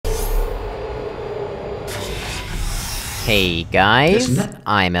Hey guys,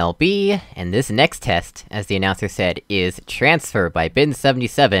 I'm LB, and this next test, as the announcer said, is Transfer by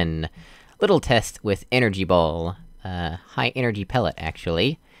Bin77. Little test with Energy Ball. High energy pellet,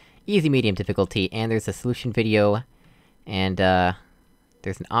 actually. Easy medium difficulty, and there's a solution video, and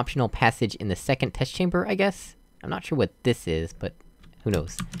there's an optional passage in the second test chamber, I guess? I'm not sure what this is, but who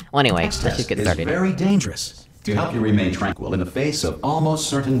knows. Well anyway, let's just get started. Is very dangerous. To help you remain tranquil in the face of almost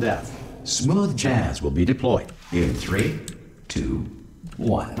certain death, smooth jazz will be deployed in 3, 2,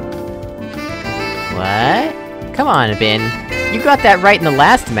 1. What? Come on, Bin. You got that right in the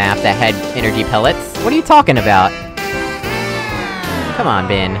last map that had energy pellets. What are you talking about? Come on,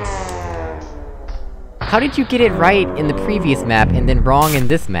 Bin. How did you get it right in the previous map and then wrong in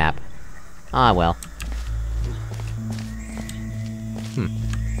this map? Ah, well.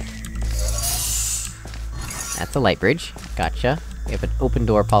 That's a light bridge. Gotcha. We have an open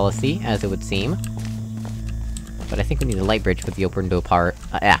door policy, as it would seem. But I think we need a light bridge with the open door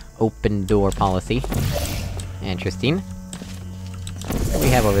open door policy. Interesting. What do we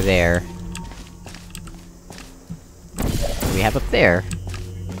have over there? What do we have up there?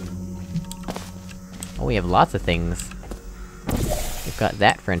 Oh, we have lots of things. We've got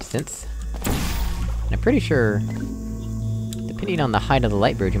that, for instance. And I'm pretty sure... depending on the height of the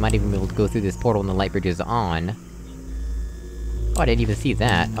light bridge, you might even be able to go through this portal when the light bridge is on. Oh, I didn't even see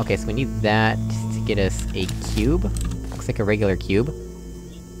that. Okay, so we need that to get us a cube. Looks like a regular cube.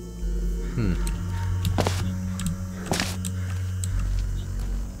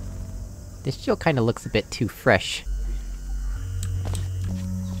 This still kinda looks a bit too fresh.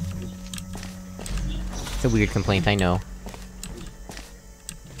 It's a weird complaint, I know.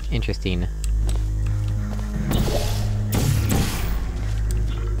 Interesting.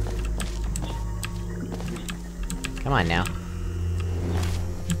 Come on now.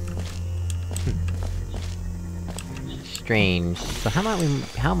 Strange. So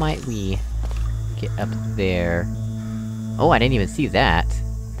how might we get up there? Oh, I didn't even see that!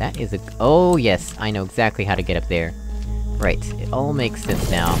 That is a- oh yes, I know exactly how to get up there. Right, it all makes sense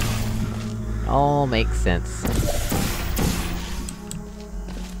now. It all makes sense.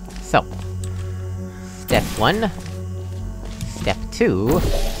 So. Step 1. Step 2.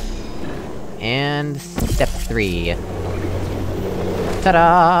 And... Step 3.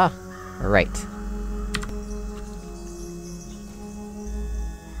 Ta-da! Right.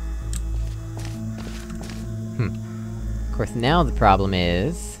 Of course, now the problem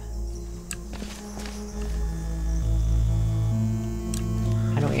is...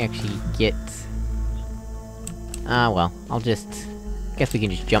 how do we actually get... ah, well, I'll just... guess we can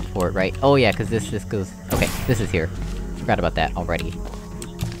just jump for it, right? Oh yeah, cause this goes... okay, this is here. Forgot about that already.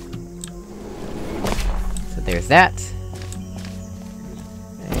 So there's that.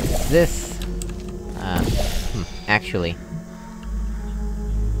 There's this. Actually...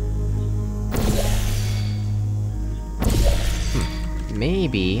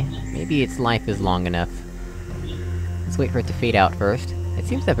 maybe its life is long enough. Let's wait for it to fade out first. It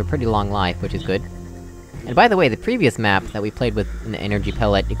seems to have a pretty long life, which is good. And by the way, the previous map that we played with an energy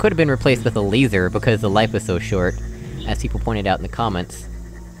pellet, it could've been replaced with a laser because the life was so short, as people pointed out in the comments.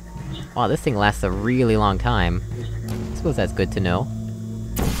 Wow, this thing lasts a really long time. I suppose that's good to know.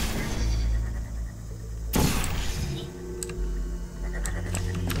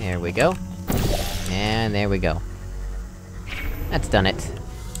 There we go. And there we go. That's done it.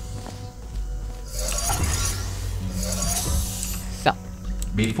 So.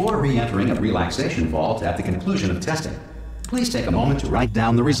 Before re-entering a relaxation vault at the conclusion of testing, please take a moment to write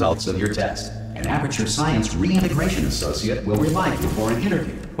down the results of your test. An Aperture Science Reintegration Associate will remind you for an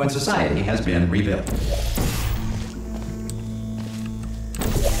interview when society has been rebuilt.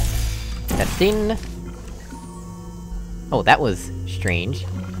 Testing. Oh, that was strange.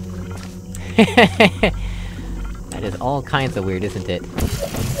 That is all kinds of weird, isn't it?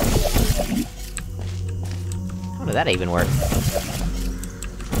 How did that even work?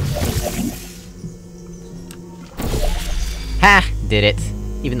 Ha! Did it!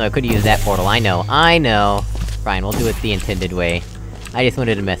 Even though I could've used that portal, I know! Fine, we'll do it the intended way. I just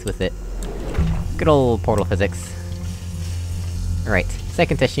wanted to mess with it. Good old portal physics. Alright,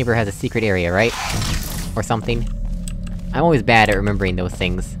 second test chamber has a secret area, right? Or something? I'm always bad at remembering those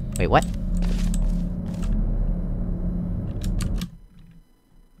things. Wait, what?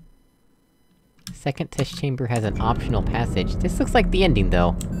 Second test chamber has an optional passage. This looks like the ending,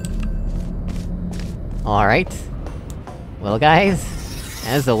 though. Alright. Well guys,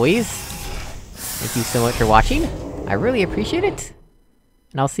 as always, thank you so much for watching, I really appreciate it,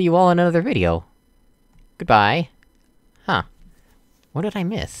 and I'll see you all in another video. Goodbye. Huh. What did I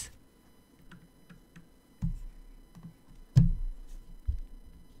miss?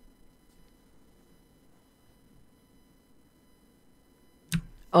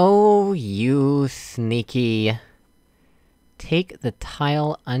 Oh, you sneaky... Take the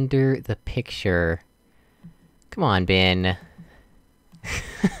tile under the picture. Come on, Ben.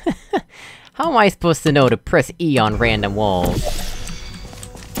 How am I supposed to know to press E on random walls?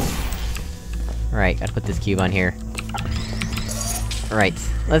 Right, gotta put this cube on here. Right,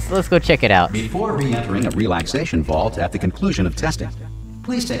 let's go check it out. Before re-entering a relaxation vault at the conclusion of testing,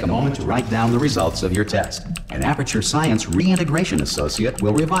 please take a moment to write down the results of your test. An Aperture Science Reintegration Associate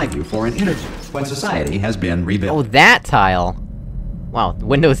will revive you for an interview when society has been rebuilt. Oh, that tile! Wow,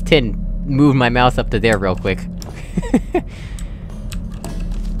 Windows 10 moved my mouse up to there real quick.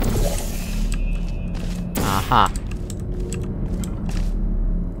 Aha.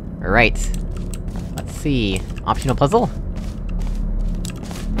 Alright. Let's see... Optional puzzle?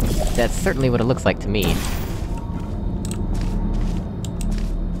 That's certainly what it looks like to me.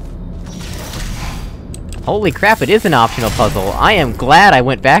 Holy crap, it is an optional puzzle! I am glad I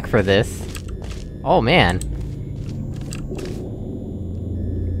went back for this! Oh man.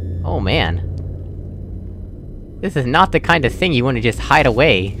 Oh man. This is not the kind of thing you want to just hide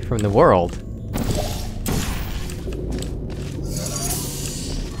away from the world.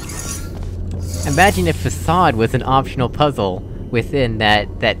 Imagine if Facade was an optional puzzle within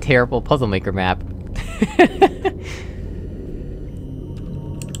that terrible Puzzle Maker map.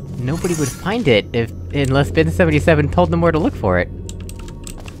 Nobody would find it unless Ben77 told them where to look for it.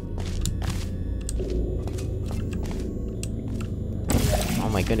 Oh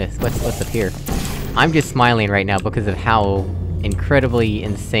my goodness, what's up here? I'm just smiling right now because of how incredibly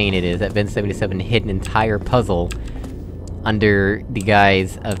insane it is that Ben77 hid an entire puzzle under the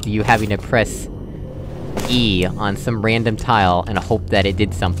guise of you having to press E on some random tile and hope that it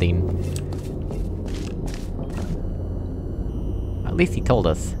did something. At least he told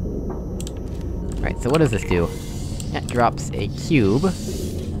us. Alright, so what does this do? That drops a cube.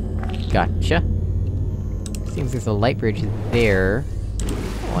 Gotcha. Seems there's a light bridge there.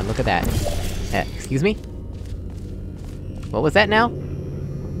 Oh, and look at that. Excuse me? What was that now?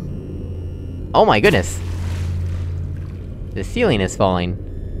 Oh my goodness! The ceiling is falling.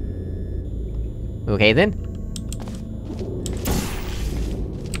 Okay then.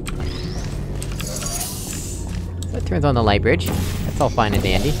 So that turns on the light bridge. That's all fine and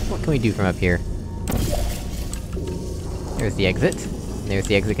dandy. What can we do from up here? There's the exit. And there's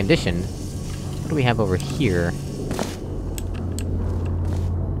the exit condition. What do we have over here?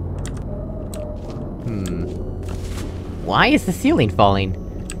 Why is the ceiling falling?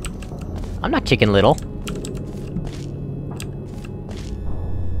 I'm not Chicken Little.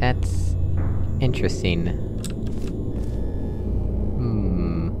 That's... interesting.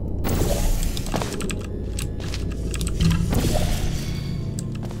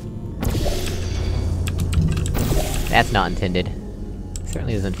 That's not intended.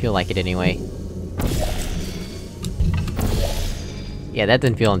 Certainly doesn't feel like it anyway. Yeah, that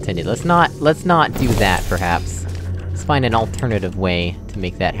didn't feel intended. Let's not do that, perhaps. Let's find an alternative way to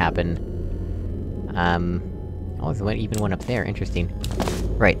make that happen. Oh, there's even one up there, interesting.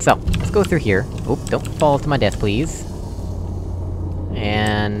 Right, so, let's go through here. Oop, don't fall to my death, please.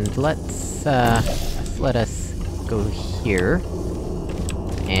 And let's let us go here.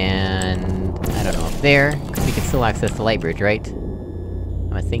 And... I don't know, up there, 'cause we can still access the light bridge, right?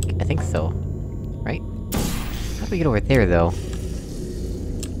 I think so. Right? How do we get over there, though?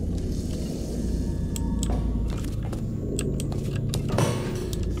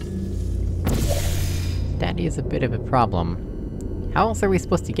 That is a bit of a problem. How else are we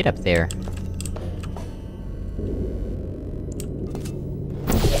supposed to get up there?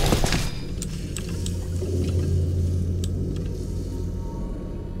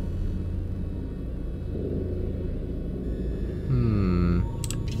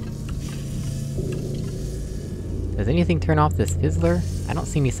 Does anything turn off this fizzler? I don't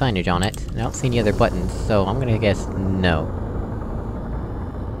see any signage on it, and I don't see any other buttons, so I'm gonna guess no.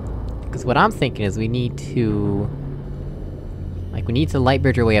 Because what I'm thinking is we need to... like, we need to light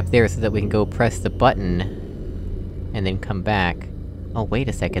bridge our way up there so that we can go press the button... and then come back. Oh, wait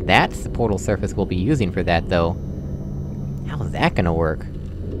a second, that's the portal surface we'll be using for that, though. How is that gonna work?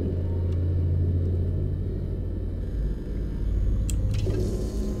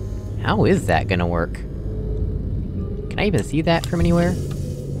 How is that gonna work? Can I even see that from anywhere?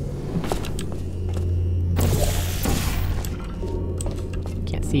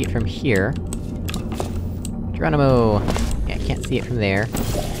 Can't see it from here. Geronimo! Yeah, can't see it from there.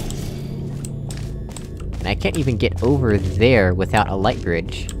 And I can't even get over there without a light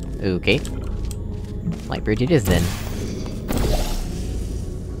bridge. Okay. Light bridge it is, then.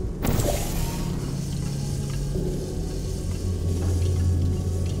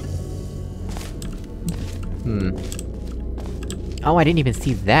 Oh, I didn't even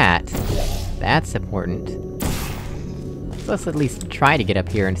see that. That's important. So let's at least try to get up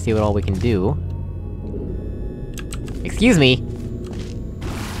here and see what all we can do. Excuse me!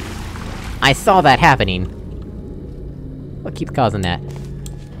 I saw that happening! What keeps causing that?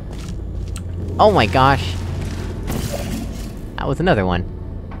 Oh my gosh! That was another one.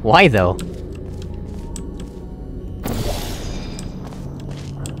 Why though?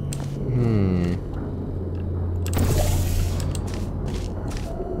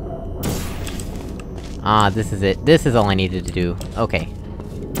 Ah, this is it. This is all I needed to do. Okay.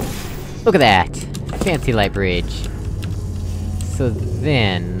 Look at that! Fancy light bridge. So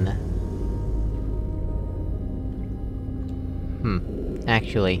then...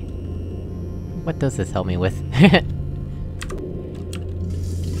 Actually... what does this help me with?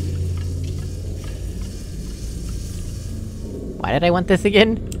 Why did I want this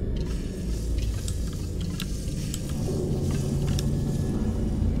again?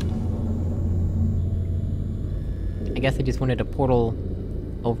 I guess I just wanted a portal...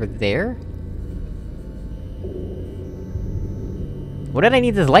 over there? What did I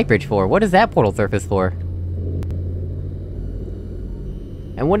need this light bridge for? What is that portal surface for?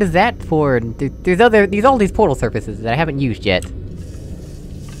 And what is that for? There's all these portal surfaces that I haven't used yet.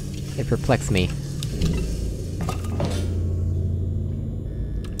 They perplex me.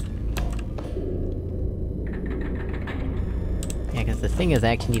 Yeah, cause the thing is I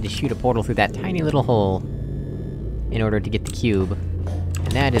actually need to shoot a portal through that tiny little hole in order to get the cube.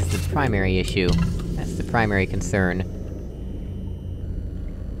 And that is the primary issue. That's the primary concern.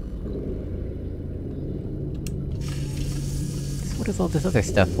 So what is all this other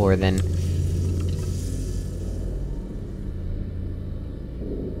stuff for, then?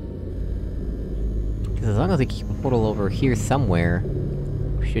 Because as long as we keep a portal over here somewhere,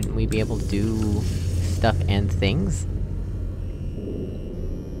 shouldn't we be able to do... stuff and things?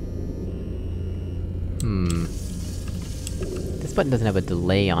 This button doesn't have a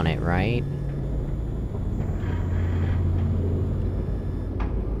delay on it, right?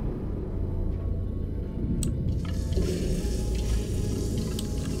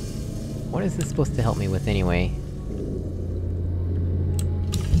 What is this supposed to help me with, anyway?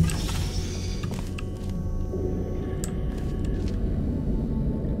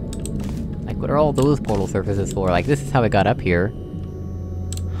 Like, what are all those portal surfaces for? Like, this is how I got up here.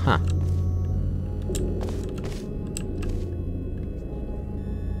 Huh.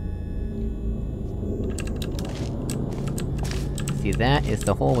 See, that is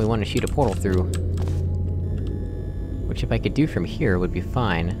the hole we want to shoot a portal through. Which if I could do from here, would be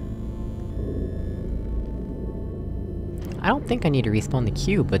fine. I don't think I need to respawn the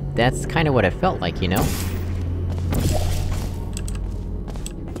cube, but that's kinda what it felt like, you know?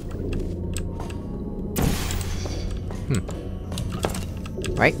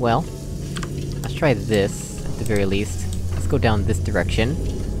 Right, well... let's try this, at the very least. Let's go down this direction.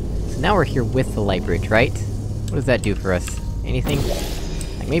 So now we're here with the light bridge, right? What does that do for us? Anything?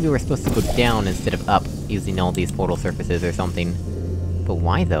 Like, maybe we're supposed to go down instead of up, using all these portal surfaces or something. But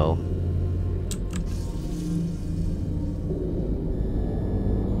why, though?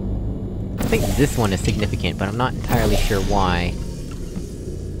 I think this one is significant, but I'm not entirely sure why.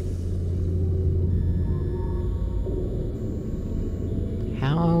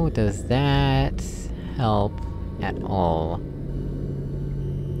 How does that... help at all?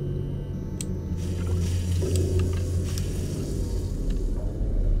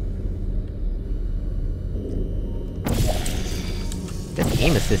 This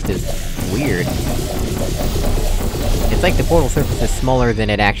aim assist is weird. It's like the portal surface is smaller than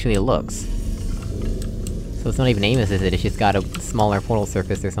it actually looks. So it's not even aim assisted, it's just got a smaller portal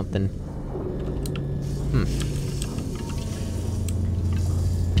surface or something.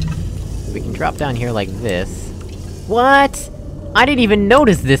 We can drop down here like this. What?! I didn't even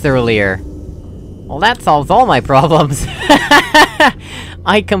notice this earlier! Well, that solves all my problems!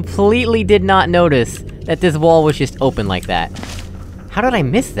 I completely did not notice that this wall was just open like that. How did I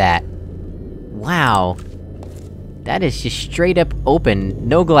miss that? Wow. That is just straight up open,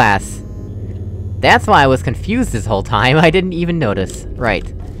 no glass. That's why I was confused this whole time, I didn't even notice. Right.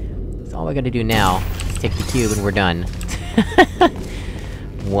 So all I gotta do now is take the cube and we're done.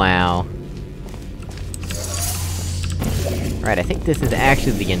 Wow. Right, I think this is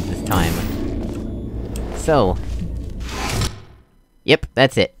actually the end this time. So... yep,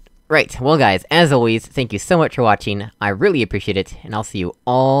 that's it. Right, well guys, as always, thank you so much for watching, I really appreciate it, and I'll see you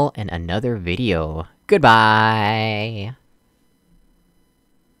all in another video. Goodbye!